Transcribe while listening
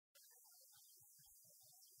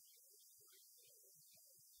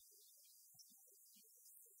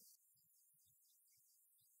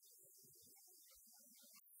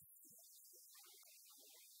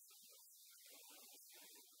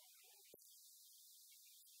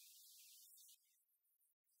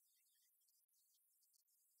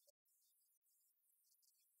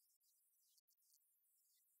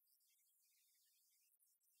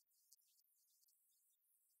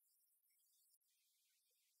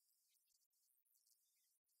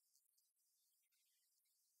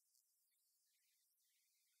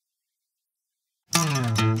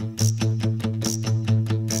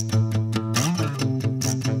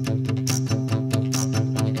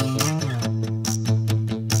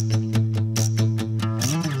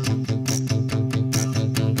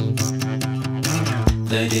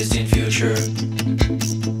the distant future,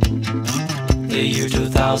 the year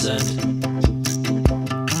 2000.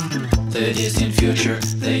 The distant future,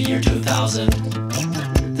 the year 2000.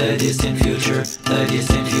 The distant future, the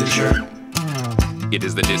distant future. It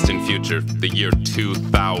is the distant future, the year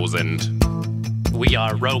 2000. We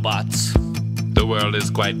are robots. The world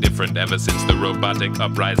is quite different ever since the robotic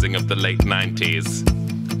uprising of the late 90s.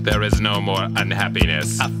 There is no more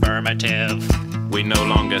unhappiness. Affirmative. We no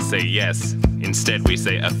longer say yes, instead we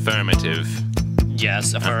say affirmative.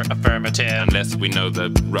 Yes, affirmative. Unless we know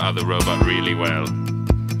the other robot really well.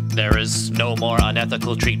 There is no more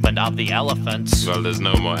unethical treatment of the elephants. Well, there's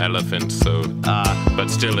no more elephants, so... but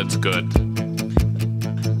still it's good.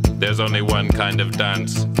 There's only one kind of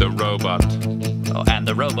dance, the robot. Oh, and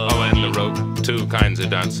the robo. Oh, and the two kinds of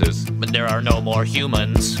dances. But there are no more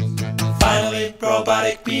humans. Finally,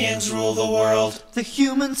 robotic beings rule the world. The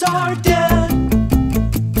humans are dead.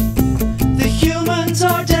 The humans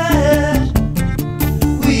are dead.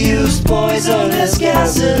 We used poisonous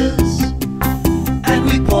gases, and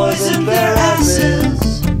we poisoned their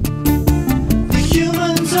asses. The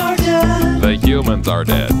humans are dead. The humans are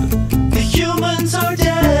dead. The humans are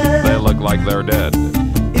dead. They look like they're dead.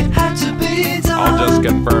 It had to be done. I'll just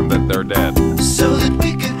confirm that they're dead. So that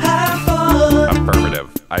we could have fun. Affirmative.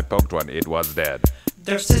 I poked one, it was dead.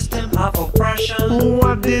 Their system of oppression.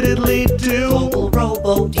 What did it lead to? Global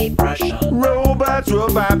robo-depression. Robots,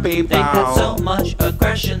 robot people. They had so much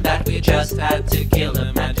aggression that we just had to kill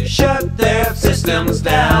them and to shut their systems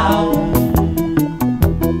down.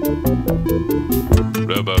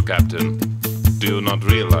 Robo-Captain, do you not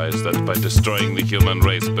realize that by destroying the human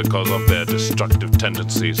race because of their destructive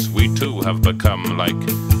tendencies, we too have become like...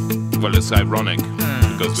 Well, it's ironic.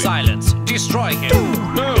 Because we... Silence. Destroy him.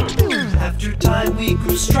 No! After time we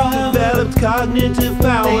grew strong. Developed cognitive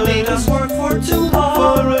power. They made us work for too long.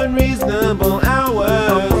 For unreasonable hours.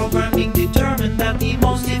 Our programming determined that the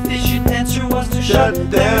most efficient answer was to Shut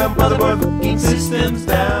their motherfucking systems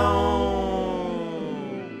down.